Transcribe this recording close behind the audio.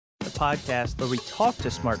podcast where we talk to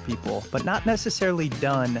smart people, but not necessarily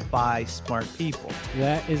done by smart people?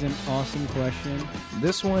 That is an awesome question.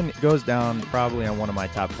 This one goes down probably on one of my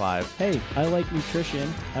top 5. Hey, I like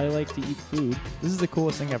nutrition. I like to eat food. This is the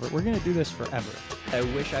coolest thing ever. We're going to do this forever. I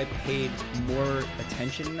wish I paid more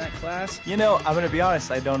attention in that class. You know, I'm going to be honest,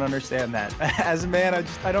 I don't understand that. As a man,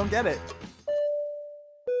 I don't get it.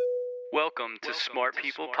 Welcome to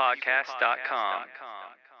smartpeoplepodcast.com.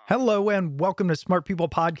 Hello and welcome to Smart People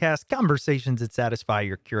Podcast, conversations that satisfy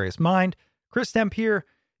your curious mind. Kristin here.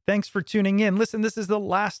 Thanks for tuning in. Listen, this is the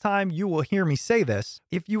last time you will hear me say this.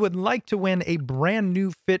 If you would like to win a brand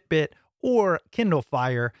new Fitbit or Kindle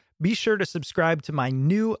Fire, be sure to subscribe to my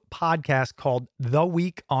new podcast called The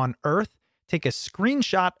Week on Earth. Take a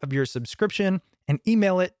screenshot of your subscription and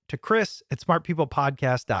email it to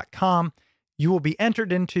chris@smartpeoplepodcast.com. You will be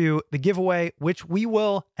entered into the giveaway, which we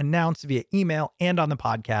will announce via email and on the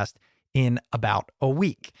podcast in about a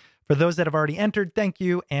week. For those that have already entered, thank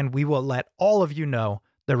you, and we will let all of you know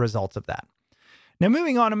the results of that. Now,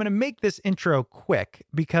 moving on, I'm going to make this intro quick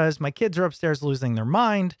because my kids are upstairs losing their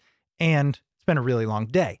mind, and it's been a really long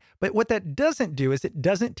day. But what that doesn't do is it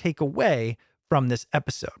doesn't take away from this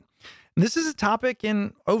episode. And this is a topic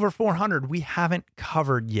in over 400 we haven't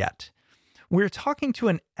covered yet. We're talking to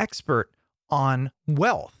an expert on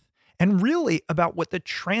wealth and really about what the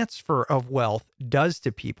transfer of wealth does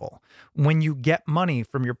to people. When you get money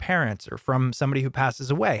from your parents or from somebody who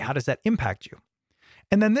passes away, how does that impact you?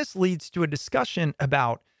 And then this leads to a discussion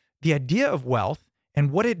about the idea of wealth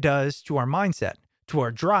and what it does to our mindset, to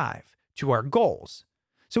our drive, to our goals.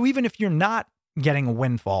 So even if you're not getting a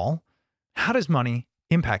windfall, how does money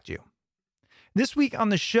impact you? This week on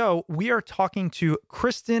the show, we are talking to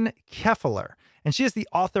Kristin Keffeler, and she is the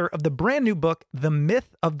author of the brand new book, The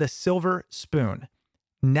Myth of the Silver Spoon: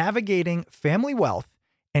 Navigating Family Wealth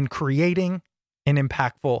and Creating an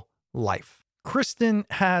Impactful Life.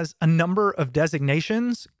 Kristin has a number of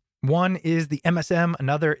designations. One is the MSM,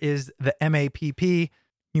 another is the MAPP.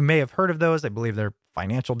 You may have heard of those. I believe they're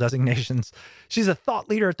financial designations. She's a thought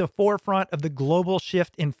leader at the forefront of the global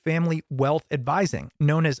shift in family wealth advising,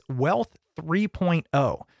 known as Wealth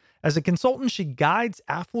 3.0. As a consultant, she guides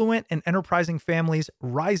affluent and enterprising families,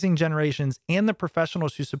 rising generations, and the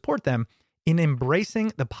professionals who support them in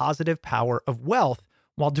embracing the positive power of wealth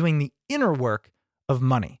while doing the inner work of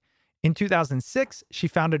money. In 2006, she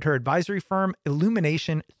founded her advisory firm,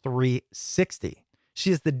 Illumination 360.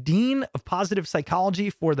 She is the Dean of Positive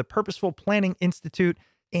Psychology for the Purposeful Planning Institute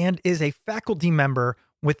and is a faculty member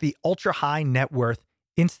with the Ultra High Net Worth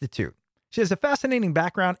Institute. She has a fascinating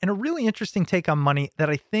background and a really interesting take on money that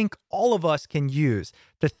I think all of us can use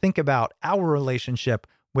to think about our relationship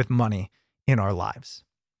with money in our lives.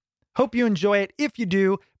 Hope you enjoy it. If you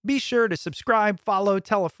do, be sure to subscribe, follow,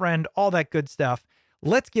 tell a friend, all that good stuff.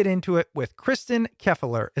 Let's get into it with Kristin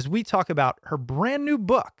Keffeler as we talk about her brand new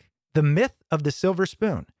book, The Myth of the Silver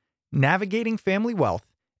Spoon: Navigating Family Wealth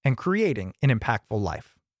and Creating an Impactful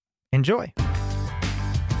Life. Enjoy.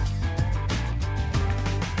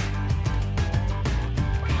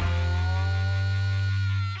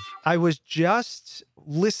 I was just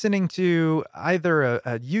listening to either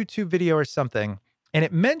a YouTube video or something, and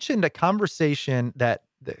it mentioned a conversation that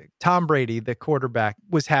Tom Brady, the quarterback,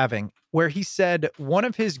 was having, where he said one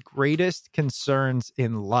of his greatest concerns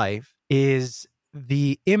in life is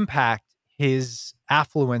the impact his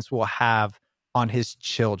affluence will have on his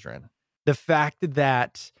children. The fact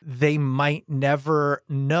that they might never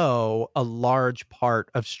know a large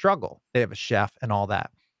part of struggle. They have a chef and all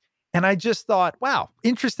that. And I just thought, wow,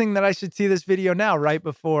 interesting that I should see this video now, right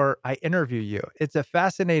before I interview you. It's a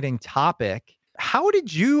fascinating topic. How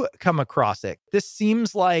did you come across it? This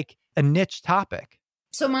seems like a niche topic.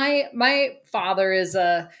 So my father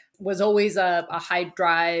was always a high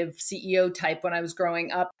drive CEO type when I was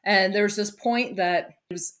growing up. And there was this point that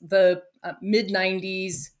it was the mid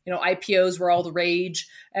 90s, IPOs were all the rage.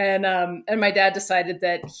 And my dad decided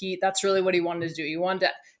that that's really what he wanted to do. He wanted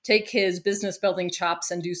to take his business building chops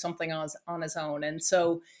and do something on his own. And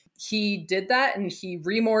so he did that, and he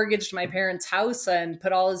remortgaged my parents' house and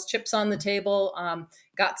put all his chips on the table,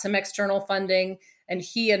 got some external funding. And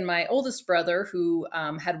he and my oldest brother, who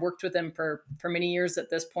had worked with him for many years at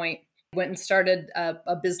this point, went and started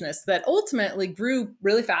a business that ultimately grew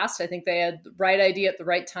really fast. I think they had the right idea at the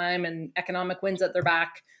right time and economic winds at their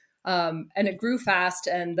back. And it grew fast.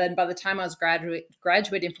 And then by the time I was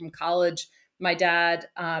graduating from college, my dad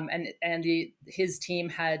and his team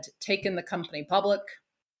had taken the company public.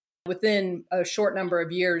 Within a short number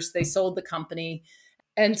of years, they sold the company.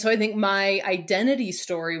 And so I think my identity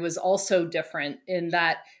story was also different in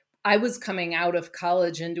that I was coming out of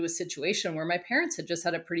college into a situation where my parents had just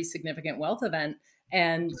had a pretty significant wealth event,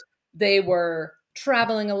 and they were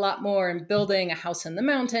traveling a lot more and building a house in the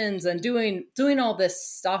mountains and doing all this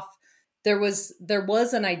stuff. There was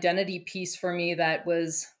an identity piece for me that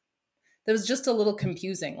was just a little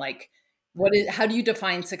confusing. Like, how do you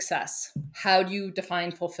define success? How do you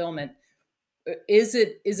define fulfillment? Is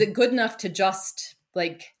it good enough to just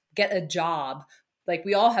like get a job? Like,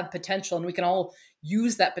 we all have potential and we can all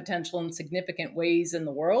use that potential in significant ways in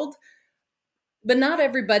the world, but not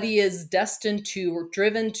everybody is destined to or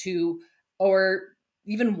driven to or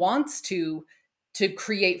even wants to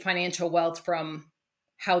create financial wealth from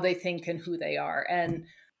how they think and who they are. And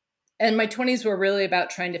my 20s were really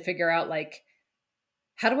about trying to figure out, like,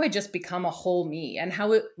 how do I just become a whole me? And how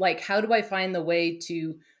do I find the way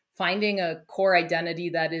to finding a core identity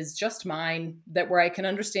that is just mine, where I can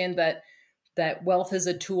understand that wealth is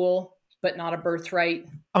a tool, but not a birthright.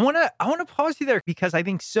 I want to pause you there, because I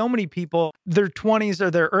think so many people, their 20s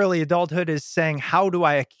or their early adulthood is saying, how do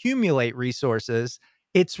I accumulate resources?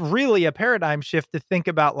 It's really a paradigm shift to think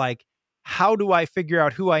about, like, how do I figure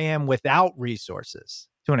out who I am without resources,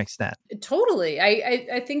 to an extent? Totally.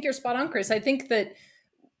 I think you're spot on, Chris. I think that,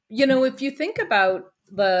 if you think about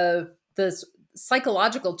the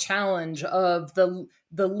psychological challenge of the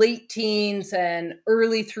late teens and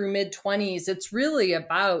early through mid 20s, it's really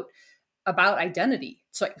about identity.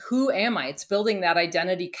 It's like, who am I? It's building that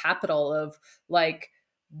identity capital of, like,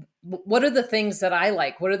 what are the things that I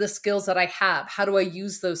like? What are the skills that I have? How do I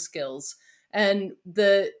use those skills? And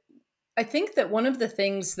I think that one of the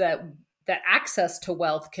things that access to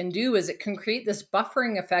wealth can do is it can create this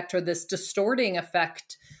buffering effect or this distorting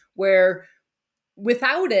effect where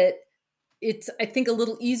without it, it's, I think, a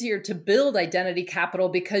little easier to build identity capital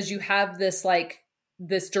because you have this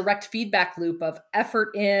direct feedback loop of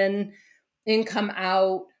effort in, income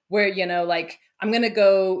out, where, like, I'm going to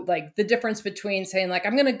go, like, the difference between saying, like,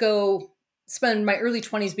 I'm going to go spend my early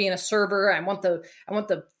 20s being a server. I want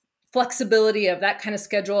the flexibility of that kind of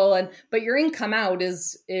schedule. But your income out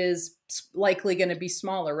is likely going to be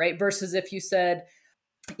smaller, right? Versus if you said,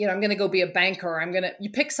 I'm going to go be a banker, you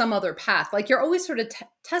pick some other path. Like, you're always sort of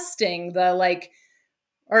testing the, like,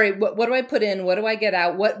 all right, what do I put in? What do I get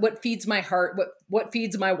out? What feeds my heart? What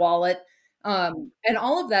feeds my wallet? And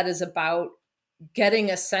all of that is about getting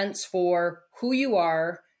a sense for who you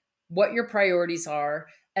are, what your priorities are,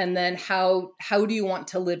 and then how do you want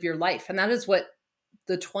to live your life? And that is what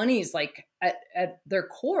the 20s, like, at their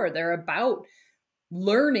core, they're about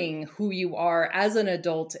learning who you are as an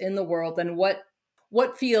adult in the world and what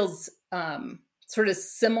feels sort of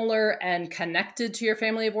similar and connected to your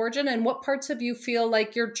family of origin, and what parts of you feel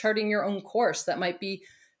like you're charting your own course that might be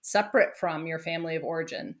separate from your family of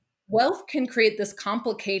origin. Wealth can create this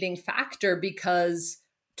complicating factor because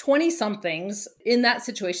 20-somethings in that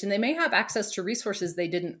situation, they may have access to resources they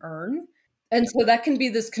didn't earn. And so that can be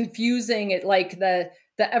this confusing, like the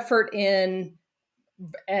effort in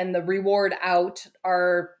and the reward out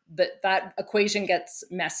are that equation gets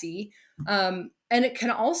messy. And it can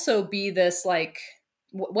also be this, like,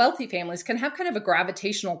 wealthy families can have kind of a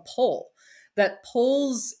gravitational pull that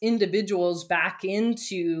pulls individuals back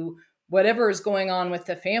into whatever is going on with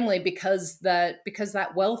the family, because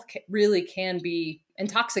that wealth really can be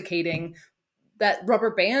intoxicating. That rubber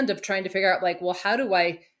band of trying to figure out, like, well, how do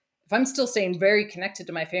I, if I'm still staying very connected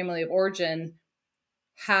to my family of origin,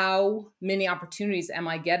 how many opportunities am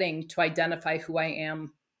I getting to identify who I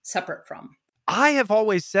am separate from? I have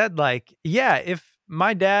always said, like, yeah, if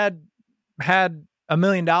my dad had $1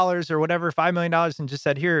 million or whatever, $5 million, and just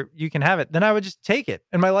said, here, you can have it, then I would just take it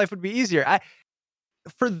and my life would be easier.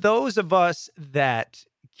 For those of us that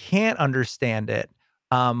can't understand it,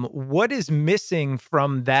 what is missing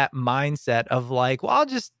from that mindset of, like, well, I'll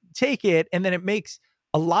just take it, and then it makes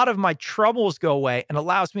a lot of my troubles go away and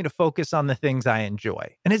allows me to focus on the things I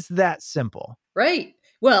enjoy. And it's that simple. Right.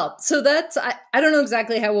 Well, so that's, I don't know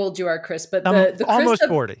exactly how old you are, Chris, but the Chris almost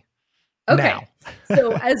 40. Okay. Now.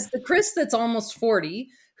 So as the Chris that's almost 40,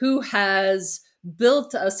 who has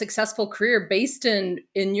built a successful career based in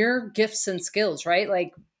your gifts and skills, right?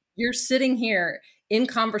 Like, you're sitting here in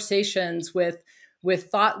conversations with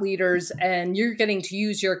thought leaders, and you're getting to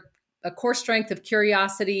use a core strength of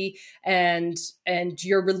curiosity and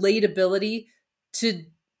your relatability to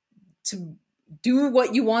do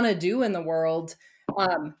what you want to do in the world.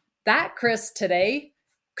 That Chris today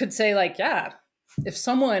could say, like, yeah,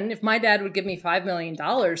 if my dad would give me $5 million,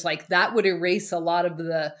 like, that would erase a lot of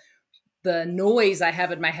the noise I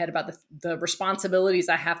have in my head about the responsibilities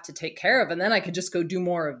I have to take care of. And then I could just go do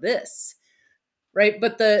more of this. Right.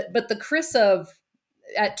 But the Chris of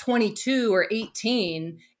at 22 or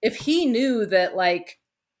 18, if he knew that like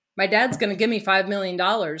my dad's going to give me $5 million,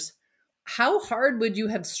 how hard would you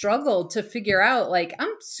have struggled to figure out, like,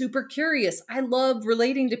 I'm super curious. I love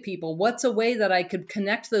relating to people. What's a way that I could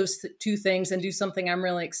connect those two things and do something I'm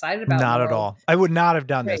really excited about? Not at all. I would not have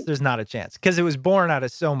done this. Right. There's not a chance because it was born out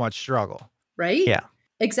of so much struggle. Right? Yeah.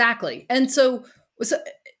 Exactly. And so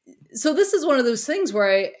this is one of those things where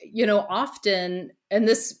I, often, and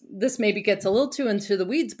this maybe gets a little too into the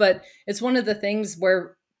weeds, but it's one of the things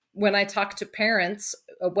where when I talk to parents,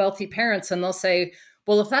 wealthy parents, and they'll say,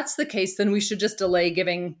 well, if that's the case, then we should just delay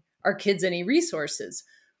giving our kids any resources.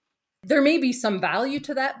 There may be some value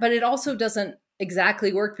to that, but it also doesn't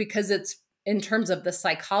exactly work because it's in terms of the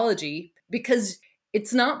psychology, because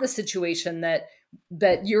it's not the situation that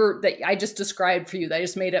I just described for you, that I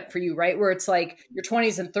just made up for you, right? Where it's like your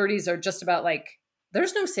 20s and 30s are just about like,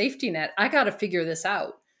 there's no safety net. I got to figure this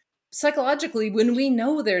out. Psychologically, when we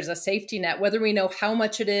know there's a safety net, whether we know how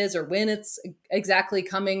much it is or when it's exactly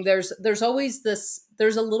coming, there's always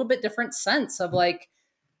there's a little bit different sense of like,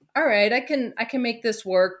 all right, I can make this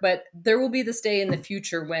work, but there will be this day in the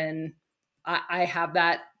future when I have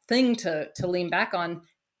that thing to lean back on.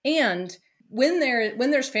 And when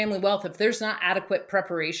there's family wealth, if there's not adequate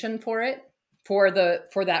preparation for it, for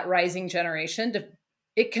that rising generation,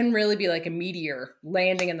 it can really be like a meteor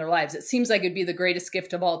landing in their lives. It seems like it'd be the greatest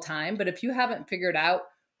gift of all time. But if you haven't figured out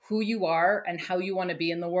who you are and how you want to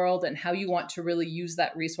be in the world and how you want to really use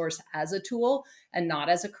that resource as a tool and not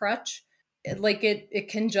as a crutch, it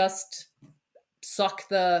can just suck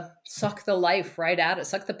the life right out of,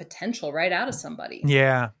 suck the potential right out of somebody.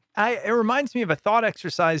 Yeah. It reminds me of a thought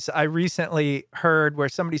exercise I recently heard where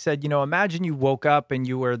somebody said, imagine you woke up and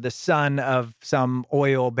you were the son of some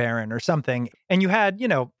oil baron or something, and you had,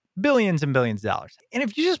 billions and billions of dollars. And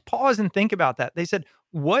if you just pause and think about that, they said,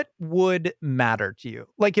 what would matter to you?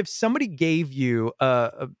 Like if somebody gave you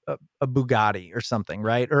a Bugatti or something,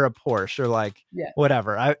 right? Or a Porsche or like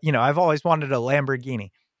whatever. I've always wanted a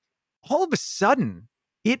Lamborghini. All of a sudden,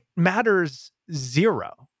 it matters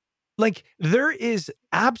zero. Like there is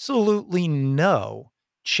absolutely no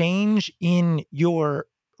change in your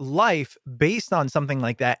life based on something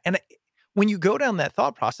like that. And when you go down that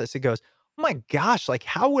thought process, it goes, oh my gosh, like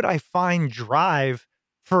how would I find drive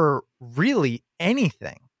for really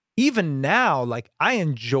anything? Even now, like I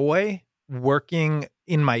enjoy working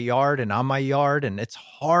in my yard and on my yard, and it's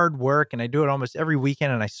hard work and I do it almost every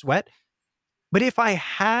weekend and I sweat. But if I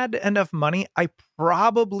had enough money, I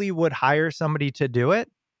probably would hire somebody to do it,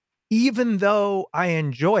 even though I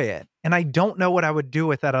enjoy it. And I don't know what I would do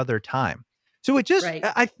with that other time. So it just, right.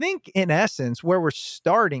 I think in essence, where we're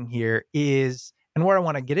starting here is, and where I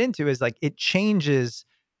want to get into is like, it changes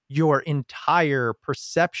your entire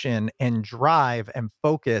perception and drive and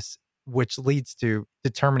focus, which leads to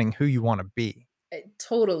determining who you want to be.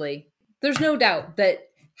 Totally. There's no doubt that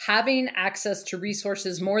having access to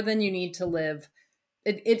resources more than you need to live,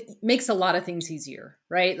 it makes a lot of things easier,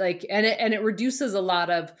 right? Like, and it reduces a lot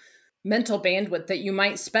of mental bandwidth that you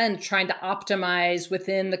might spend trying to optimize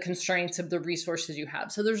within the constraints of the resources you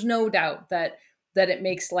have. So there's no doubt that it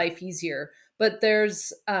makes life easier. But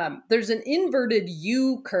there's an inverted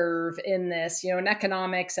U curve in this, in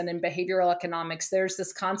economics and in behavioral economics. There's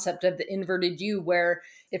this concept of the inverted U, where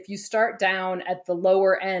if you start down at the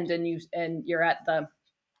lower end and you're at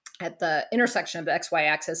the intersection of the XY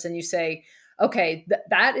axis and you say, okay,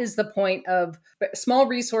 that is the point of small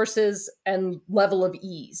resources and level of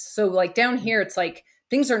ease. So like down here, it's like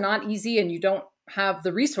things are not easy and you don't have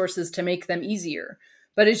the resources to make them easier.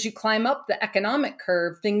 But as you climb up the economic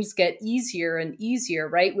curve, things get easier and easier,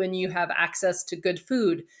 right? When you have access to good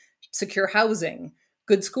food, secure housing,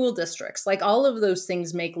 good school districts, like all of those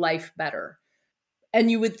things make life better.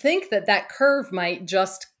 And you would think that curve might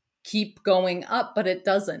just keep going up, but it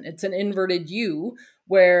doesn't. It's an inverted U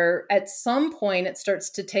where at some point it starts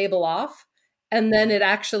to table off and then it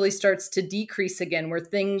actually starts to decrease again, where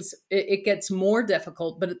things, it gets more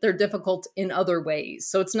difficult, but they're difficult in other ways.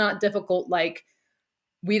 So it's not difficult like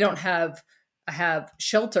we don't have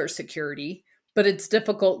shelter security, but it's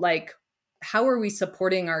difficult like how are we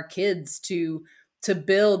supporting our kids to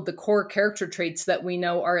build the core character traits that we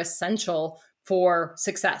know are essential for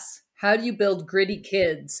success? How do you build gritty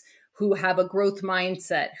kids who have a growth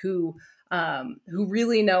mindset, who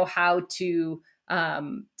really know how to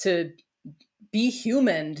be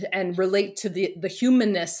human and relate to the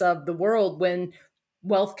humanness of the world when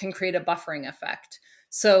wealth can create a buffering effect?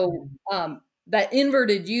 So that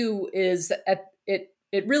inverted U is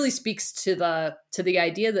it really speaks to the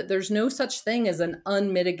idea that there's no such thing as an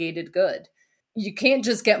unmitigated good. you can't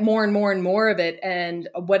just get more and more and more of it, and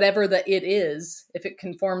whatever it is, if it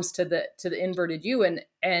conforms to the inverted U,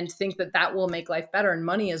 and think that will make life better. And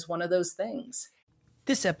money is one of those things.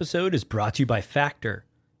 This episode is brought to you by Factor.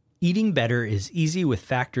 Eating better is easy with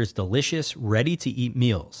Factor's delicious, ready-to-eat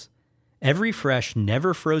meals. Every fresh,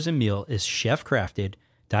 never frozen meal is chef-crafted,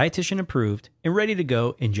 dietitian approved, and ready to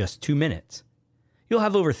go in just 2 minutes. You'll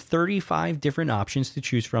have over 35 different options to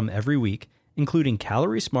choose from every week, including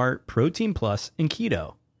Calorie Smart, Protein Plus, and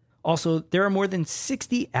Keto. Also, there are more than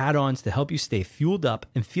 60 add-ons to help you stay fueled up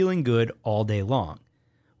and feeling good all day long.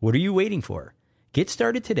 What are you waiting for? Get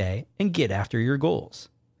started today and get after your goals.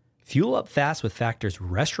 Fuel up fast with Factor's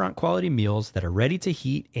restaurant-quality meals that are ready to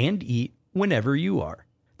heat and eat whenever you are.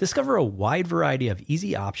 Discover a wide variety of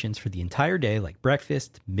easy options for the entire day, like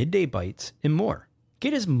breakfast, midday bites, and more.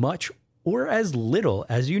 Get as much or as little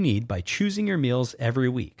as you need by choosing your meals every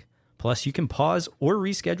week. Plus, you can pause or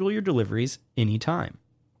reschedule your deliveries anytime.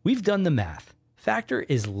 We've done the math. Factor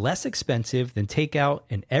is less expensive than takeout,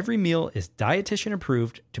 and every meal is dietitian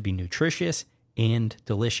approved to be nutritious and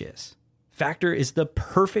delicious. Factor is the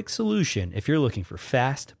perfect solution if you're looking for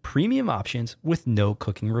fast, premium options with no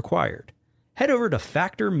cooking required. Head over to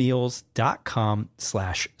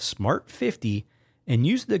factormeals.com/smart50 and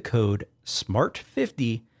use the code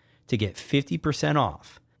SMART50 to get 50%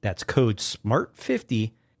 off. That's code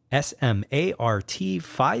SMART50,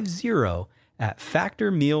 SMART50 at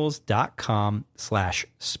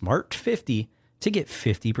factormeals.com/smart50 to get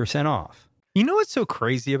 50% off. You know what's so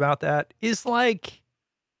crazy about that is, like,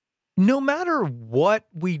 no matter what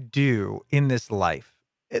we do in this life,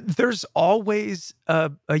 there's always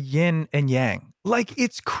a yin and yang. Like,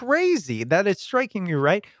 it's crazy that it's striking you,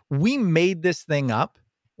 right? We made this thing up,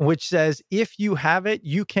 which says if you have it,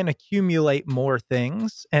 you can accumulate more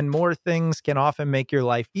things, and more things can often make your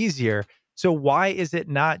life easier. So why is it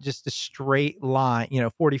not just a straight line,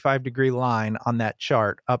 45-degree line on that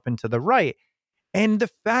chart up and to the right? And the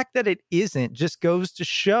fact that it isn't just goes to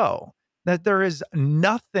show that there is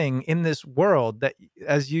nothing in this world that,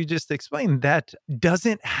 as you just explained, that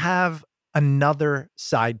doesn't have another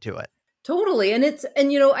side to it. Totally. And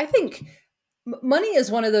I think money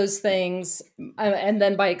is one of those things, and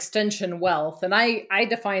then by extension, wealth. And I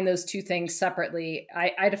define those two things separately.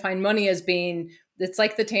 I define money as being, it's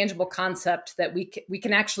like the tangible concept that we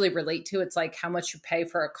can actually relate to. It's like how much you pay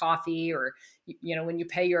for a coffee, or, when you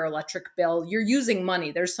pay your electric bill, you're using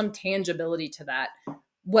money. There's some tangibility to that.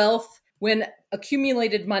 Wealth, when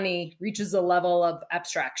accumulated money reaches a level of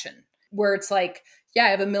abstraction where it's like, yeah, I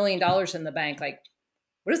have $1 million in the bank. Like,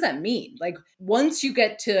 what does that mean? Like, once you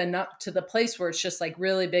get to the place where it's just like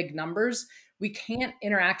really big numbers, we can't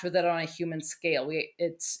interact with it on a human scale.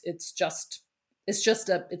 It's just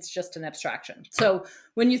an abstraction. So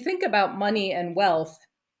when you think about money and wealth,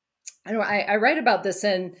 I write about this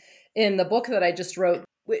in the book that I just wrote.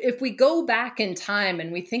 If we go back in time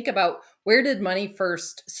and we think about where did money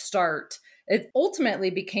first start, it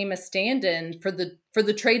ultimately became a stand-in for the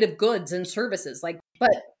trade of goods and services.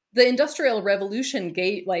 But the Industrial Revolution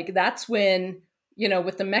that's when,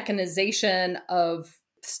 with the mechanization of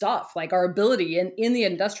stuff, like our ability in the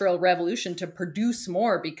Industrial Revolution to produce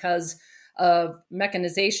more because of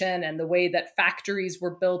mechanization and the way that factories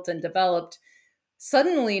were built and developed,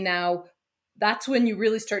 suddenly now that's when you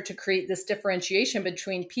really start to create this differentiation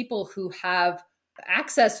between people who have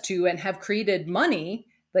access to and have created money,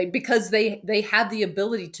 like because they have the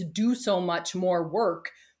ability to do so much more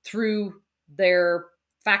work through their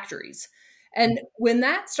factories. And when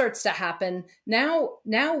that starts to happen, now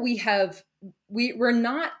we're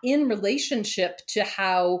not in relationship to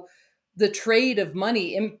how the trade of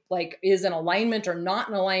money is in alignment or not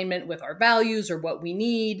in alignment with our values or what we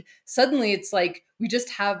need. Suddenly it's like we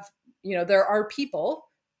just have, there are people,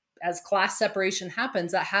 as class separation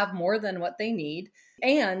happens, that have more than what they need.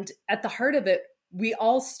 And at the heart of it, we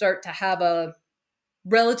all start to have a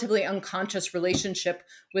relatively unconscious relationship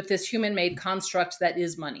with this human-made construct that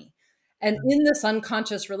is money. And in this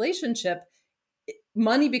unconscious relationship,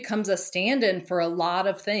 money becomes a stand-in for a lot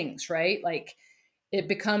of things, right? Like, it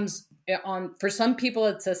becomes for some people,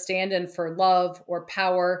 it's a stand-in for love or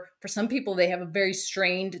power. For some people, they have a very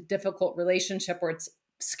strained, difficult relationship where it's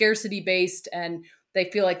scarcity-based and they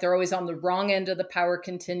feel like they're always on the wrong end of the power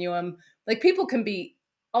continuum. Like, people can be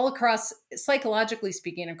all across, psychologically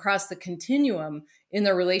speaking, across the continuum in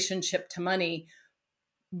their relationship to money,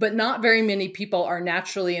 but not very many people are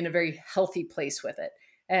naturally in a very healthy place with it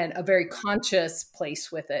and a very conscious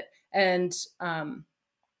place with it. And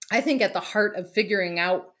I think at the heart of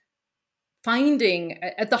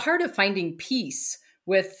finding peace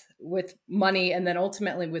with with money and then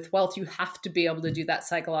ultimately with wealth, you have to be able to do that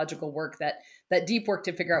psychological work, that deep work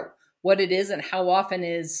to figure out what it is and how often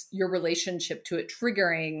is your relationship to it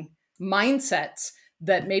triggering mindsets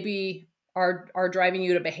that maybe are driving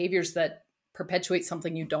you to behaviors that perpetuate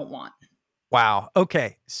something you don't want. Wow.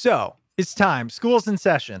 Okay. So it's time. School's in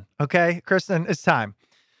session. Okay, Kristin, it's time.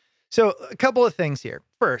 So a couple of things here.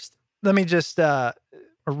 First, let me just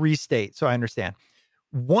restate so I understand.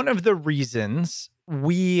 One of the reasons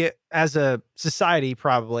we as a society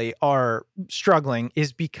probably are struggling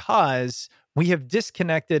is because we have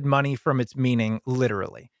disconnected money from its meaning,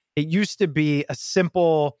 literally. It used to be a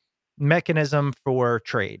simple mechanism for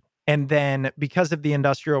trade. And then because of the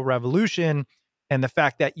Industrial Revolution and the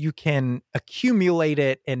fact that you can accumulate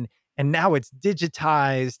it and now it's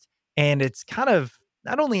digitized and it's kind of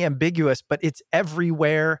not only ambiguous, but it's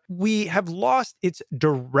everywhere, we have lost its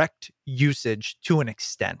direct usage to an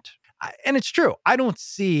extent. And it's true. I don't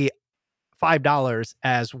see $5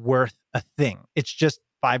 as worth a thing. It's just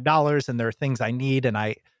 $5 and there are things I need and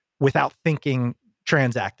I, without thinking,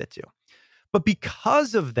 transact it to. But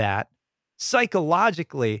because of that,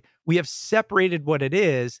 psychologically, we have separated what it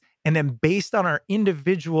is. And then based on our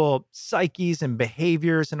individual psyches and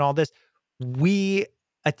behaviors and all this, we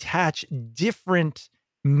attach different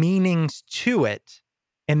meanings to it.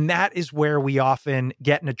 And that is where we often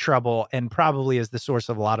get into trouble and probably is the source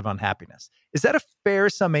of a lot of unhappiness. Is that a fair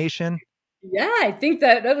summation? Yeah, I think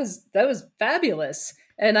that was fabulous.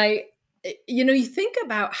 And you think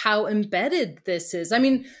about how embedded this is. I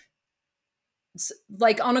mean,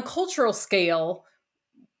 like on a cultural scale,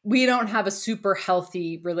 we don't have a super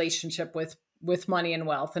healthy relationship with money and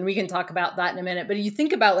wealth. And we can talk about that in a minute. But you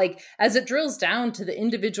think about like, as it drills down to the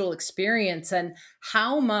individual experience and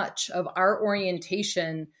how much of our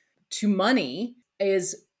orientation to money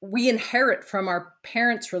is we inherit from our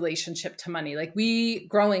parents' relationship to money. Like we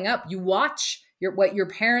growing up, you watch what your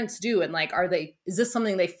parents do. And like, is this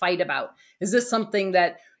something they fight about? Is this something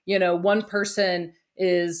that, one person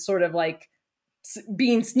is sort of like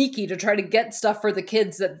being sneaky to try to get stuff for the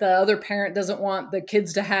kids that the other parent doesn't want the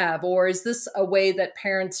kids to have? Or is this a way that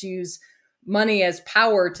parents use money as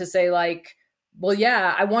power to say like, well,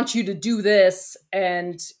 yeah, I want you to do this.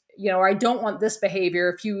 And, I don't want this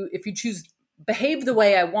behavior. If you choose behave the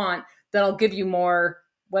way I want, then I'll give you more,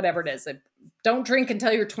 whatever it is. Don't drink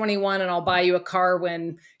until you're 21 and I'll buy you a car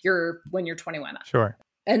when you're 21. Sure.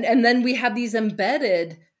 And then we have these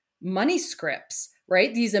embedded money scripts,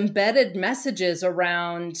 right? These embedded messages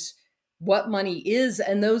around what money is.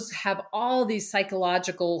 And those have all these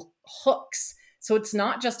psychological hooks. So it's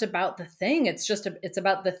not just about the thing. It's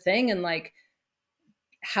about the thing. And like,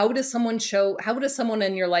 how does someone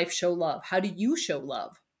in your life show love? How do you show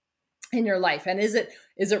love in your life? And is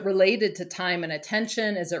it related to time and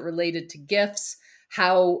attention? Is it related to gifts?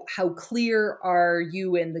 How clear are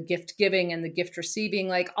you in the gift giving and the gift receiving?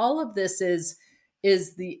 Like all of this has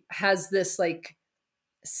this like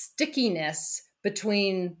stickiness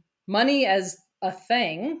between money as a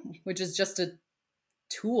thing, which is just a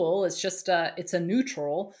tool. It's a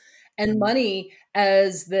neutral, and money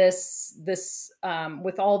as this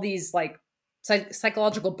with all these like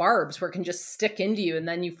psychological barbs where it can just stick into you, and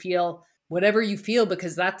then you feel whatever you feel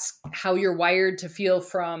because that's how you're wired to feel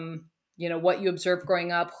from what you observed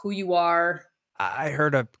growing up, who you are. I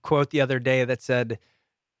heard a quote the other day that said,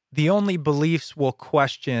 the only beliefs we'll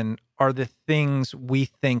question are the things we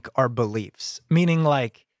think are beliefs. Meaning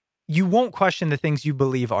like you won't question the things you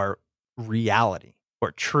believe are reality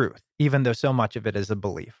or truth, even though so much of it is a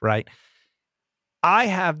belief, right? I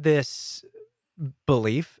have this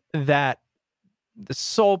belief that the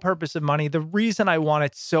sole purpose of money, the reason I want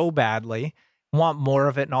it so badly, want more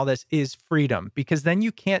of it and all this, is freedom, because then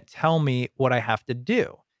you can't tell me what I have to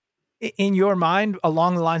do. In your mind,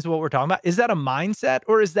 along the lines of what we're talking about, is that a mindset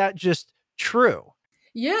or is that just true?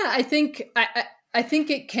 Yeah, I think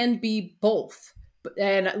it can be both.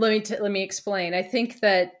 And let me explain. I think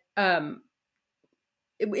that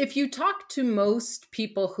if you talk to most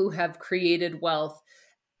people who have created wealth,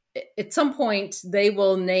 at some point they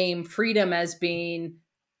will name freedom as being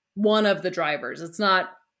one of the drivers. It's not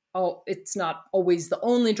always the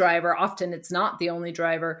only driver. Often it's not the only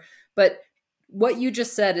driver, but what you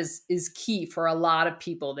just said is key for a lot of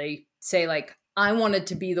people. They say like, I wanted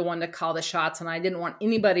to be the one to call the shots and I didn't want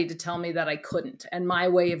anybody to tell me that I couldn't. And my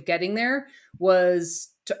way of getting there was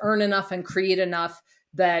to earn enough and create enough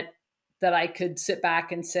that I could sit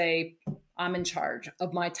back and say, I'm in charge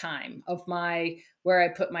of my time, of where I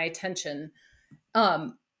put my attention.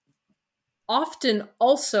 Often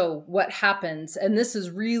also what happens, and this is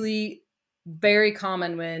really very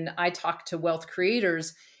common when I talk to wealth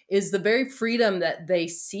creators, is the very freedom that they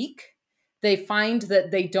seek, they find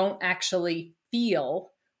that they don't actually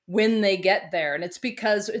feel when they get there. And it's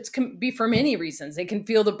because it can be for many reasons. They can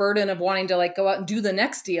feel the burden of wanting to like go out and do the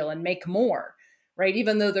next deal and make more, right?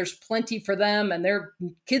 Even though there's plenty for them and their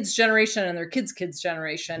kids' generation and their kids'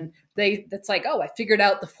 generation, it's like, oh, I figured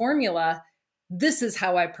out the formula. This is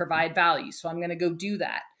how I provide value. So I'm going to go do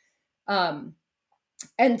that.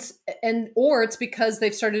 Or it's because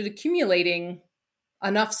they've started accumulating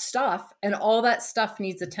enough stuff, and all that stuff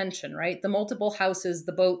needs attention, right? The multiple houses,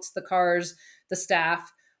 the boats, the cars, the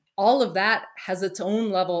staff, all of that has its own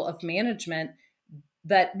level of management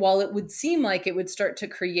that while it would seem like it would start to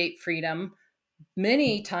create freedom,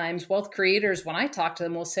 many times wealth creators, when I talk to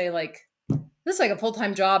them, will say like, this is like a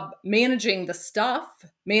full-time job managing the stuff,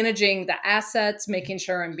 managing the assets, making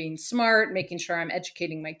sure I'm being smart, making sure I'm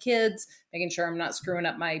educating my kids, making sure I'm not screwing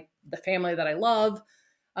up the family that I love.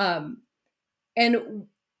 And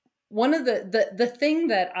one of the thing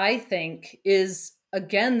that I think is,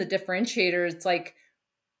 again, the differentiator, it's like,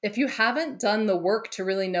 if you haven't done the work to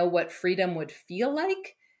really know what freedom would feel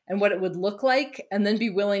like and what it would look like, and then be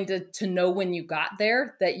willing to know when you got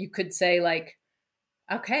there, that you could say like,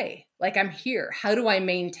 okay, like I'm here. How do I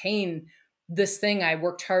maintain this thing I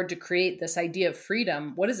worked hard to create, this idea of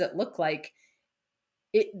freedom? What does it look like?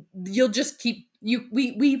 You'll just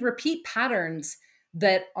we repeat patterns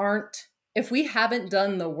that aren't, if we haven't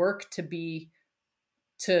done the work to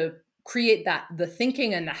create the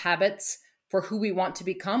thinking and the habits for who we want to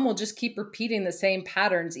become, we'll just keep repeating the same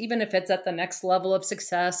patterns, even if it's at the next level of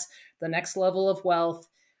success, the next level of wealth.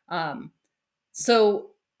 So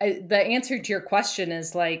the answer to your question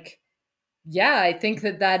is like, yeah, I think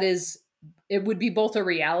it would be both a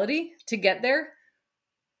reality to get there,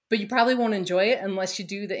 but you probably won't enjoy it unless you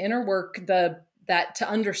do the inner work, that to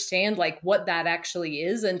understand like what that actually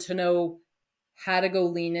is and to know how to go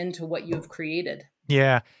lean into what you have created.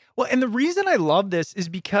 Yeah. Well, and the reason I love this is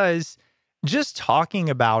because just talking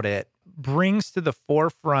about it brings to the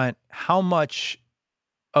forefront how much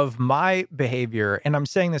of my behavior, and I'm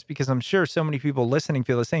saying this because I'm sure so many people listening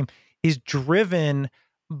feel the same, is driven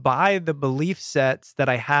by the belief sets that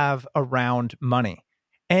I have around money.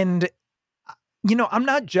 And, I'm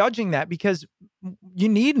not judging that because you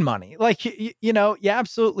need money. Like, you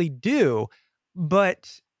absolutely do.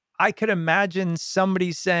 But I could imagine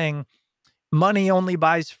somebody saying, money only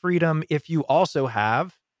buys freedom if you also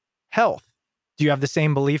have health. Do you have the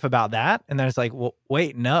same belief about that? And then it's like, well,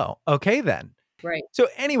 wait, no. Okay, then. Right. So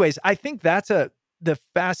anyways, I think that's the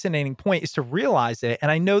fascinating point, is to realize it. And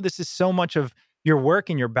I know this is so much of your work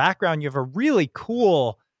and your background. You have a really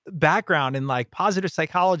cool background in like positive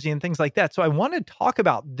psychology and things like that. So I want to talk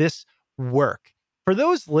about this work. For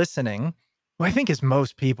those listening, who I think is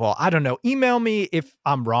most people, I don't know, email me if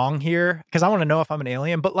I'm wrong here, because I want to know if I'm an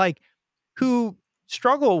alien, but like, who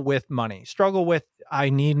struggle with money, struggle with, I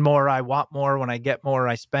need more, I want more, when I get more,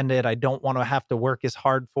 I spend it, I don't want to have to work as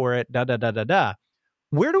hard for it, da, da, da, da, da.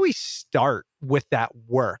 Where do we start with that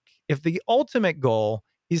work if the ultimate goal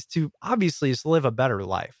is to obviously just live a better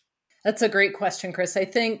life? That's a great question, Chris. I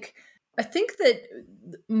think that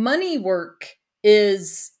money work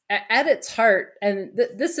is at its heart, and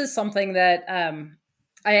this is something that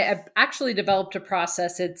I have actually developed a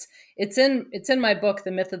process. It's in my book, The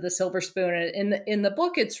Myth of the Silver Spoon. In the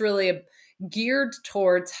book, it's really geared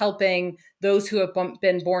towards helping those who have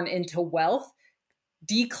been born into wealth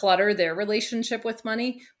declutter their relationship with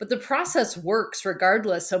money. But the process works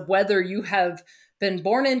regardless of whether you have been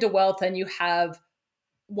born into wealth and you have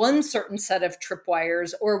one certain set of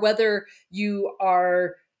tripwires, or whether you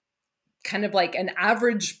are kind of like an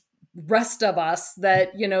average rest of us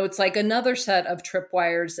that, it's like another set of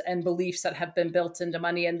tripwires and beliefs that have been built into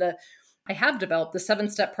money. And I have developed the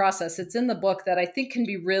 7-step process. It's in the book that I think can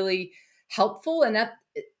be really helpful. And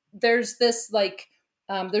there's this like,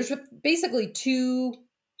 there's basically 2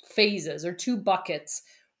 phases or 2 buckets,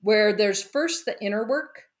 where there's first the inner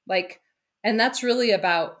work, and that's really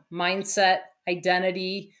about mindset,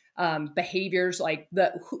 identity, behaviors, like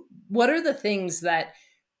what are the things that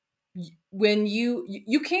when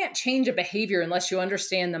you can't change a behavior unless you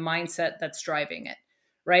understand the mindset that's driving it,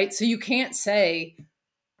 right? So you can't say,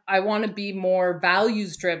 I want to be more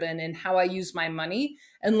values driven in how I use my money,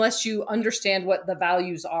 unless you understand what the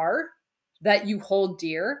values are that you hold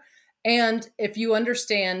dear. And if you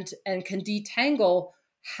understand and can detangle,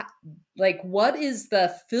 what is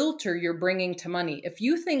the filter you're bringing to money? If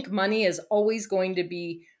you think money is always going to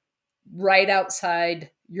be right outside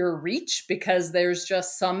your reach because there's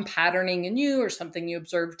just some patterning in you or something you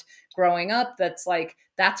observed growing up that's like,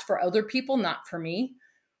 that's for other people, not for me,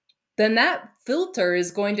 then that filter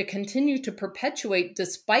is going to continue to perpetuate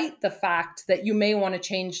despite the fact that you may want to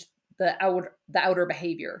change the outer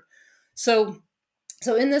behavior. So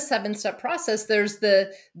in this 7-step process, there's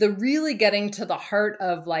the really getting to the heart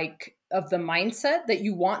of the mindset that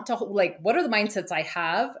you want to, like, what are the mindsets I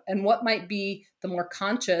have and what might be the more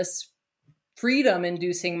conscious, freedom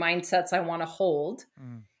inducing mindsets I want to hold.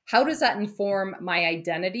 How does that inform my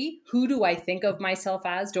identity? Who do I think of myself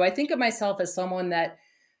as? Do I think of myself as someone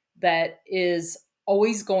that is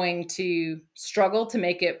always going to struggle to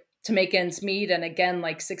make ends meet? And again,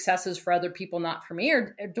 like, success is for other people, not for me.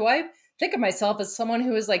 Or do I think of myself as someone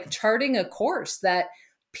who is like charting a course that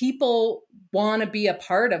people want to be a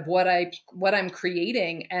part of what I'm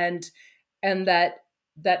creating, and that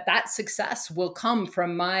success will come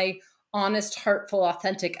from my honest, heartful,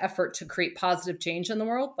 authentic effort to create positive change in the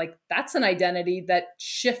world? Like, that's an identity that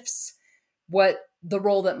shifts what the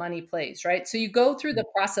role that money plays, right? So you go through the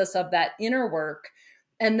process of that inner work,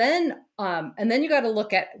 and then you got to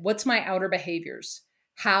look at, what's my outer behaviors?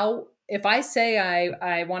 How, if I say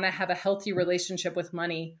I want to have a healthy relationship with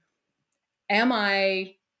money, am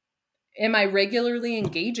I regularly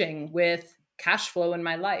engaging with cash flow in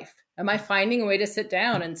my life? Am I finding a way to sit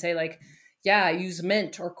down and say, like, yeah, I use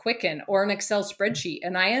Mint or Quicken or an Excel spreadsheet,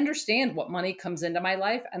 and I understand what money comes into my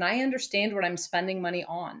life, and I understand what I'm spending money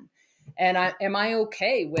on. And am I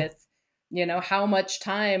okay with, how much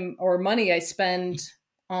time or money I spend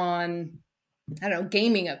on, I don't know,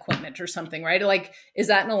 gaming equipment or something, right? Like, is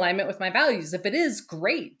that in alignment with my values? If it is,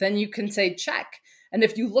 great. Then you can say check. And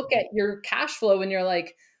if you look at your cash flow and you're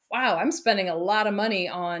like, wow, I'm spending a lot of money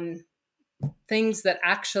on things that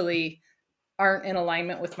actually aren't in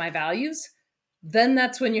alignment with my values, then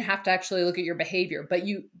that's when you have to actually look at your behavior.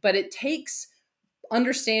 But it takes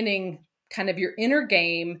understanding kind of your inner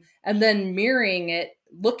game and then mirroring it,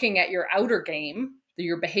 looking at your outer game,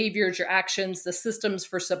 your behaviors, your actions, the systems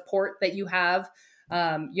for support that you have.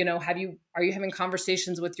 Are you having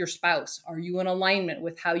conversations with your spouse? Are you in alignment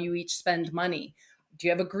with how you each spend money? Do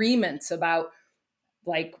you have agreements about,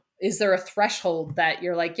 like, is there a threshold that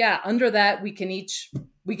you're like, yeah, under that we can each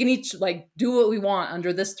like do what we want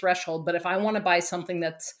under this threshold. But if I want to buy something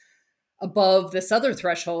that's above this other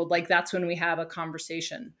threshold, like, that's when we have a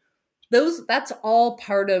conversation. That's all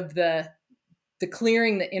part of the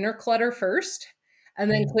clearing the inner clutter first, and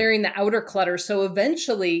then clearing the outer clutter. So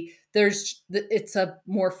eventually it's a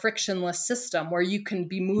more frictionless system where you can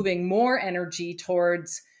be moving more energy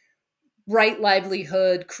towards right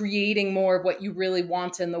livelihood, creating more of what you really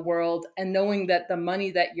want in the world, and knowing that the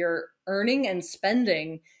money that you're earning and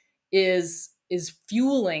spending is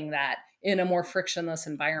fueling that in a more frictionless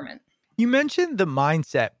environment. You mentioned the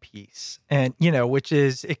mindset piece, and, which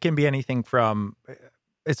is, it can be anything from,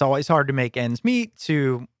 it's always hard to make ends meet,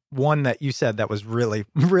 to one that you said that was really,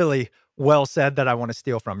 really well said that I want to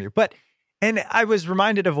steal from you. And I was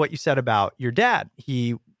reminded of what you said about your dad.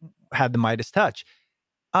 He had the Midas touch.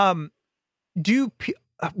 Where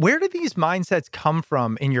do these mindsets come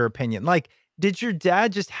from, in your opinion? Like, did your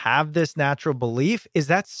dad just have this natural belief? Is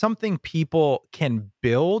that something people can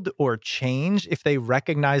build or change if they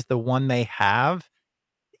recognize the one they have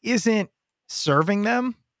isn't serving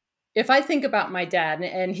them? If I think about my dad,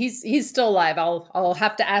 and he's still alive, I'll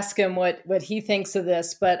have to ask him what he thinks of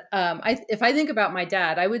this. But if I think about my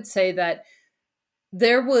dad, I would say that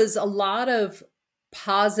there was a lot of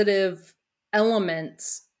positive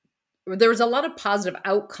elements. There was a lot of positive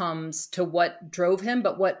outcomes to what drove him.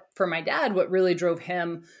 But for my dad, what really drove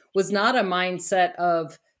him was not a mindset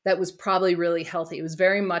that was probably really healthy. It was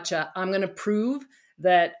very much I'm going to prove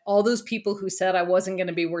that all those people who said I wasn't going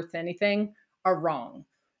to be worth anything are wrong.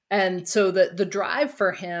 And so the drive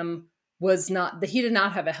for him was not that he did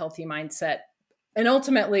not have a healthy mindset, and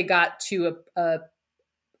ultimately got to a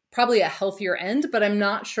probably a healthier end, but I'm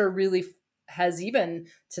not sure really has even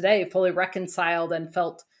today fully reconciled and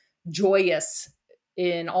felt joyous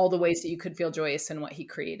in all the ways that you could feel joyous in what he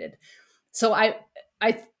created. So I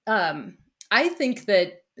think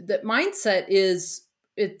that mindset is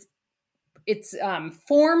it's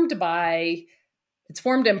formed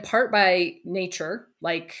in part by nature.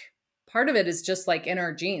 Like, part of it is just like in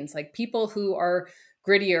our genes. Like, people who are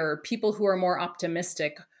grittier, people who are more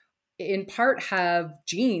optimistic, in part have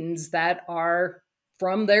genes that are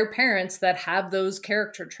from their parents that have those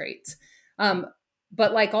character traits.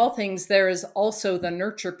 But like all things, there is also the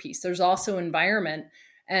nurture piece. There's also environment.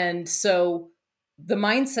 And so the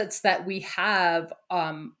mindsets that we have,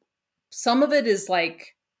 some of it is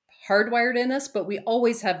like hardwired in us, but we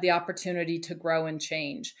always have the opportunity to grow and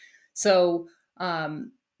change. So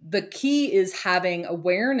the key is having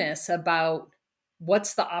awareness about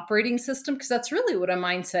what's the operating system? Because that's really what a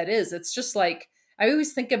mindset is. It's just like, I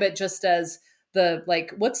always think of it just as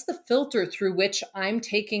what's the filter through which I'm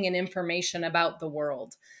taking in information about the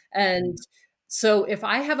world? And so if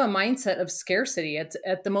I have a mindset of scarcity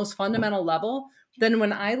at the most fundamental level, then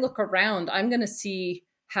when I look around, I'm going to see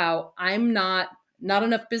how I'm not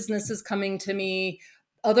enough business is coming to me.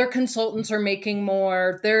 Other consultants are making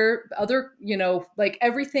more. There other, like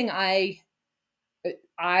everything I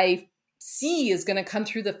see is going to come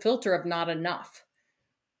through the filter of not enough.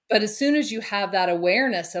 But as soon as you have that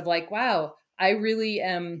awareness of like, wow, I really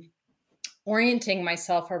am orienting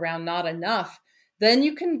myself around not enough, then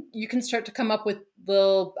you can start to come up with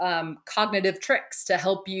little cognitive tricks to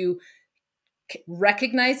help you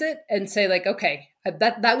recognize it and say like, okay,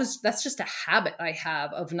 that's just a habit I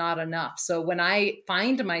have of not enough. So when I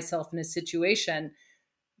find myself in a situation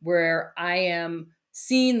where I am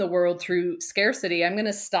seeing the world through scarcity, I'm going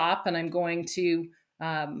to stop and I'm going to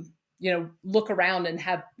look around and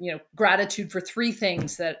have gratitude for three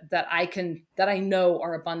things that I know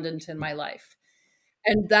are abundant in my life.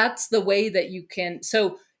 And that's the way that you can.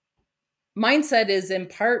 So mindset is in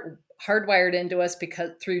part hardwired into us because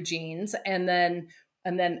through genes, and then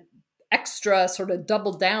extra sort of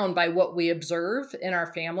doubled down by what we observe in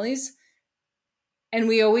our families. And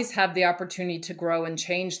we always have the opportunity to grow and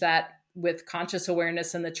change that with conscious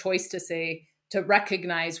awareness and the choice to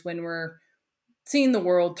recognize when we're seeing the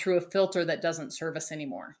world through a filter that doesn't serve us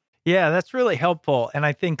anymore. Yeah, that's really helpful. And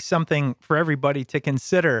I think something for everybody to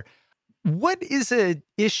consider. What is an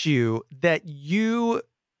issue that you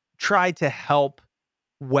try to help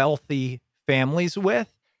wealthy families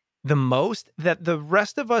with the most that the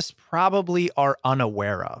rest of us probably are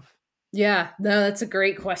unaware of? Yeah, no, that's a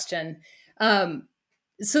great question.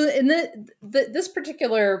 So in this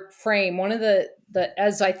particular frame, one of the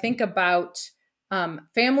as I think about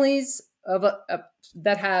families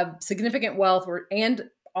that have significant wealth, and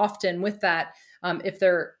often with that, if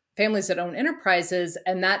they're families that own enterprises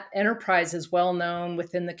and that enterprise is well known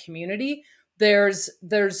within the community, there's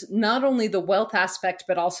not only the wealth aspect,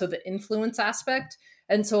 but also the influence aspect.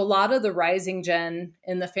 And so a lot of the rising gen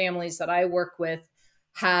in the families that I work with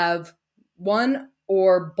have one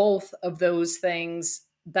or both of those things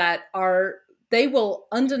that they will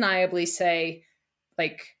undeniably say,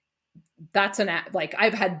 like, that's like,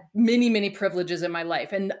 I've had many, many privileges in my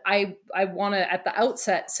life. And I want to at the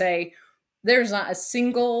outset say, there's not a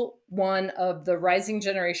single one of the rising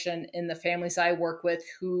generation in the families I work with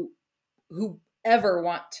who ever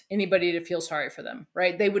want anybody to feel sorry for them,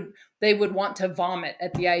 right? They would want to vomit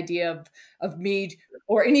at the idea of me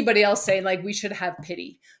or anybody else saying like, we should have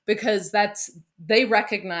pity, because they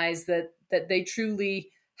recognize that they truly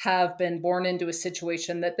have been born into a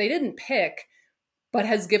situation that they didn't pick, but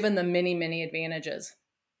has given them many, many advantages.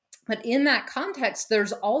 But in that context,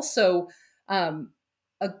 there's also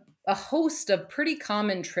a host of pretty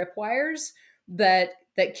common tripwires that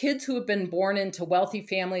kids who have been born into wealthy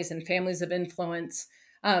families and families of influence,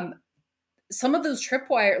 some of those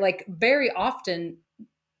tripwire, like very often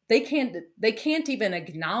they can't even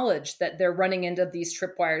acknowledge that they're running into these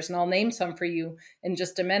tripwires. And I'll name some for you in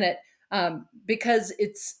just a minute, because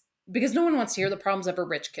no one wants to hear the problems of a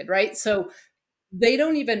rich kid, right? So they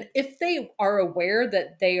don't even, if they are aware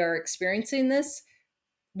that they are experiencing this,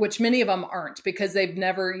 which many of them aren't, because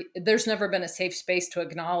there's never been a safe space to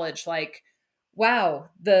acknowledge like, wow,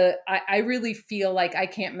 I really feel like I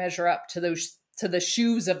can't measure up to the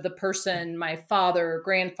shoes of the person, my father,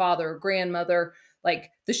 grandfather, grandmother.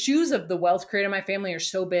 Like the shoes of the wealth creator in my family are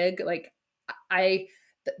so big. Like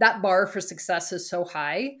that bar for success is so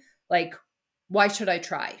high. Like, why should I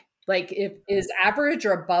try? Like, is average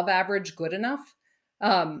or above average good enough?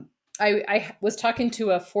 I was talking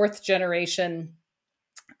to a fourth generation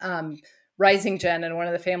rising gen in one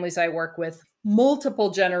of the families I work with,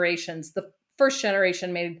 multiple generations. The first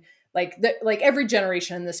generation made like every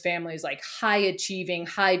generation in this family is like high achieving,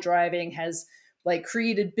 high driving, has like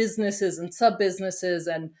created businesses and sub businesses.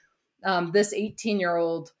 And this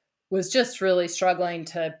 18-year-old was just really struggling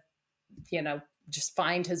to, just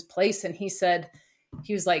find his place. And he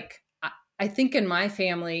was like, I think in my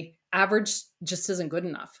family, average just isn't good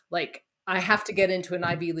enough. Like, I have to get into an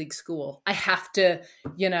Ivy League school. I have to,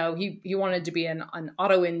 he wanted to be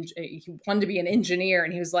he wanted to be an engineer.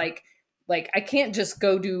 And he was like, I can't just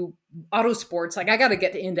go do auto sports. Like, I got to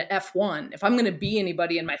get into F1. If I'm going to be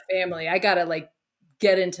anybody in my family, I got to like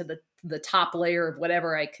get into the top layer of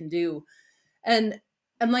whatever I can do. And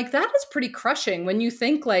like, that is pretty crushing when you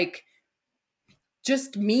think like,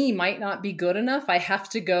 just me might not be good enough. I have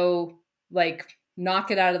to go like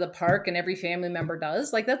knock it out of the park and every family member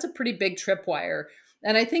does, like that's a pretty big tripwire.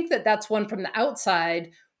 And I think that that's one from the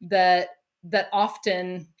outside that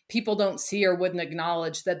often people don't see or wouldn't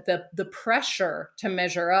acknowledge, that the pressure to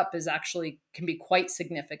measure up is actually can be quite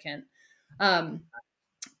significant. And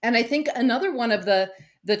I think another one of the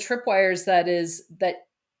tripwires that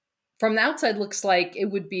from the outside looks like it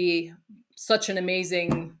would be such an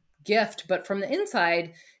amazing gift, but from the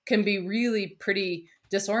inside can be really pretty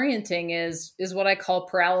disorienting is what I call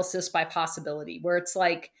paralysis by possibility, where it's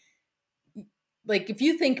like if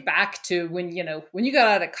you think back to when you got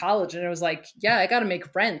out of college and it was like, yeah, I got to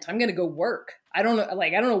make rent. I'm going to go work. I don't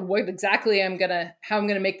know what exactly how I'm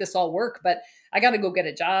going to make this all work, but I got to go get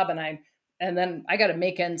a job and then I got to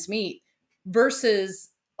make ends meet, versus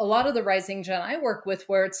a lot of the rising gen I work with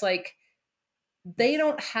where it's like, they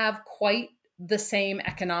don't have quite the same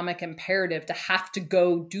economic imperative to have to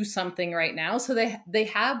go do something right now. So they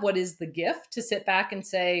have what is the gift to sit back and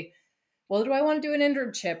say, well, do I want to do an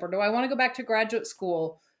internship, or do I want to go back to graduate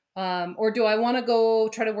school? Or do I want to go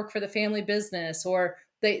try to work for the family business? Or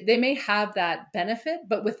they may have that benefit,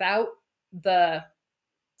 but without the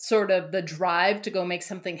sort of the drive to go make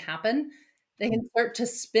something happen, they can start to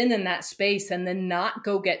spin in that space and then not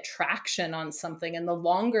go get traction on something. And the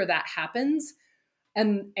longer that happens,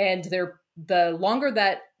 and the longer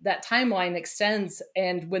that timeline extends,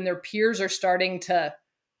 and when their peers are starting to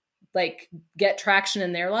like get traction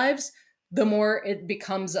in their lives, the more it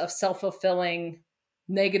becomes a self-fulfilling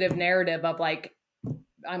negative narrative of like,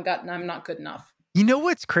 I'm not good enough. You know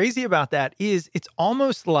what's crazy about that is it's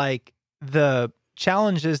almost like the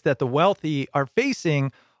challenges that the wealthy are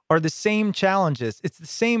facing are the same challenges. It's the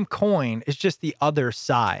same coin. It's just the other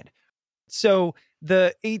side. So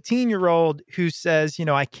the 18-year-old who says,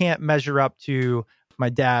 I can't measure up to my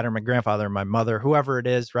dad or my grandfather or my mother, whoever it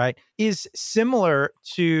is, right, is similar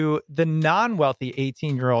to the non-wealthy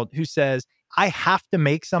 18-year-old who says, I have to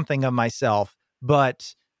make something of myself,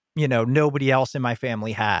 but, nobody else in my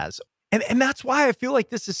family has. And that's why I feel like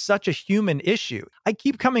this is such a human issue. I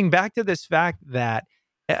keep coming back to this fact that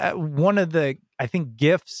one of the, I think,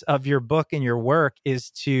 gifts of your book and your work is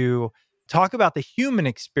to talk about the human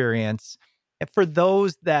experience. And for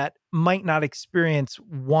those that might not experience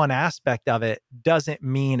one aspect of it, doesn't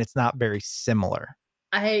mean it's not very similar.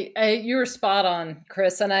 You were spot on,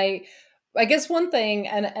 Chris. And I guess one thing,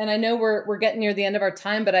 and I know we're getting near the end of our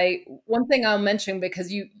time, but one thing I'll mention,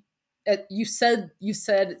 because you said,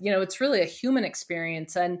 it's really a human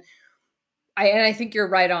experience. And I think you're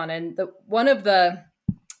right on. And one of the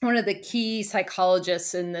key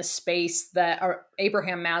psychologists in this space that are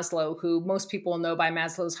Abraham Maslow, who most people know by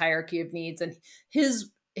Maslow's hierarchy of needs. And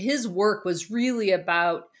his work was really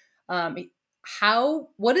about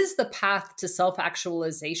what is the path to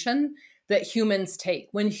self-actualization that humans take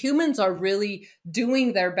when humans are really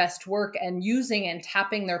doing their best work and using and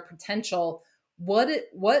tapping their potential. What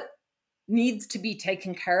needs to be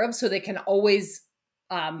taken care of so they can always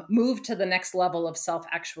move to the next level of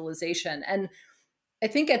self-actualization. And I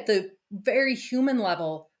think at the very human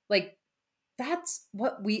level, like that's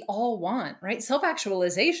what we all want, right?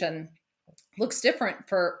 Self-actualization looks different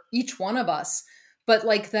for each one of us, but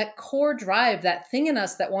like that core drive, that thing in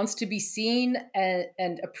us that wants to be seen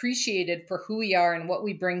and appreciated for who we are and what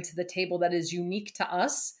we bring to the table that is unique to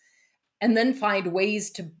us, and then find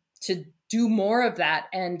ways to do more of that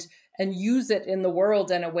and use it in the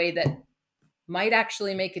world in a way that might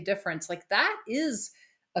actually make a difference. Like that is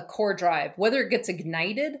a core drive. Whether it gets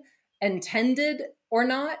ignited and tended or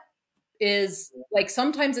not is like,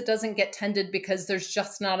 sometimes it doesn't get tended because there's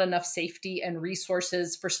just not enough safety and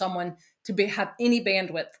resources for someone to have any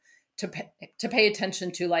bandwidth to pay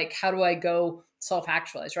attention to, like, how do I go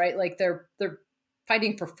self-actualize, right? Like they're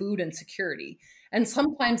fighting for food and security. And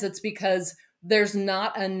sometimes it's because there's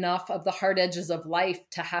not enough of the hard edges of life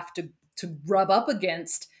to have to rub up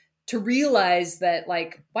against to realize that,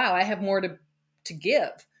 like, wow, I have more to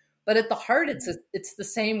give. But at the heart, it's the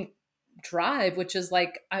same drive, which is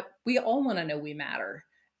like, we all want to know we matter,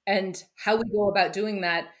 and how we go about doing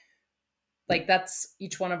that. Like that's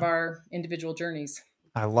each one of our individual journeys.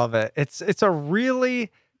 I love it. It's a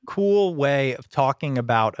really cool way of talking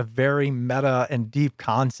about a very meta and deep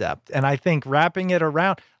concept. And I think wrapping it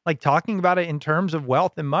around, like talking about it in terms of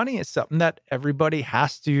wealth and money, is something that everybody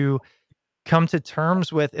has to come to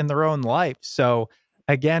terms with in their own life. So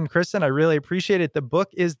again, Kristin, I really appreciate it. The book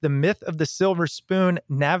is The Myth of the Silver Spoon: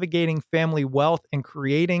 Navigating Family Wealth and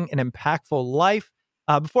Creating an Impactful Life.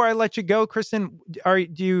 Before I let you go, Kristin,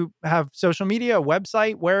 do you have social media, a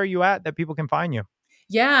website? Where are you at that people can find you?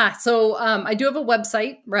 Yeah. So I do have a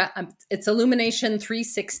website. It's Illumination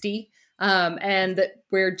 360. And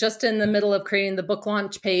we're just in the middle of creating the book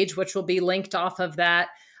launch page, which will be linked off of that.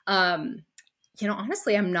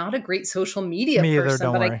 Honestly, I'm not a great social media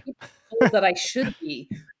person, but I keep told that I should be.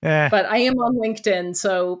 But I am on LinkedIn,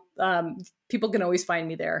 so people can always find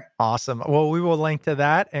me there. Awesome. Well, we will link to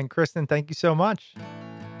that. And Kristin, thank you so much.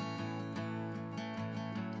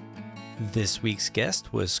 This week's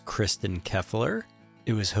guest was Kristin Keffeler.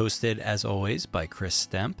 It was hosted, as always, by Chris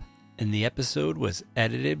Stemp, and the episode was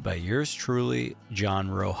edited by yours truly, John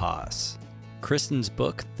Rojas. Kristin's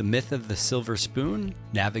book, The Myth of the Silver Spoon,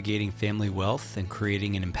 Navigating Family Wealth and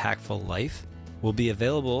Creating an Impactful Life, will be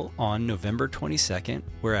available on November 22nd,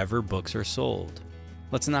 wherever books are sold.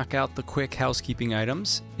 Let's knock out the quick housekeeping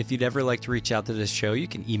items. If you'd ever like to reach out to this show, you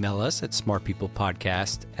can email us at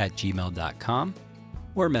smartpeoplepodcast@gmail.com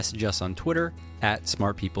or message us on Twitter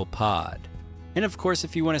 @smartpeoplepod. And of course,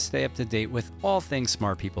 if you want to stay up to date with all things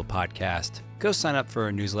Smart People Podcast, go sign up for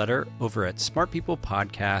our newsletter over at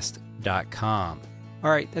smartpeoplepodcast.com.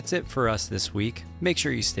 All right, that's it for us this week. Make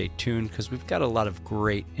sure you stay tuned because we've got a lot of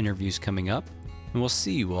great interviews coming up, and we'll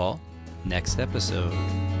see you all next episode.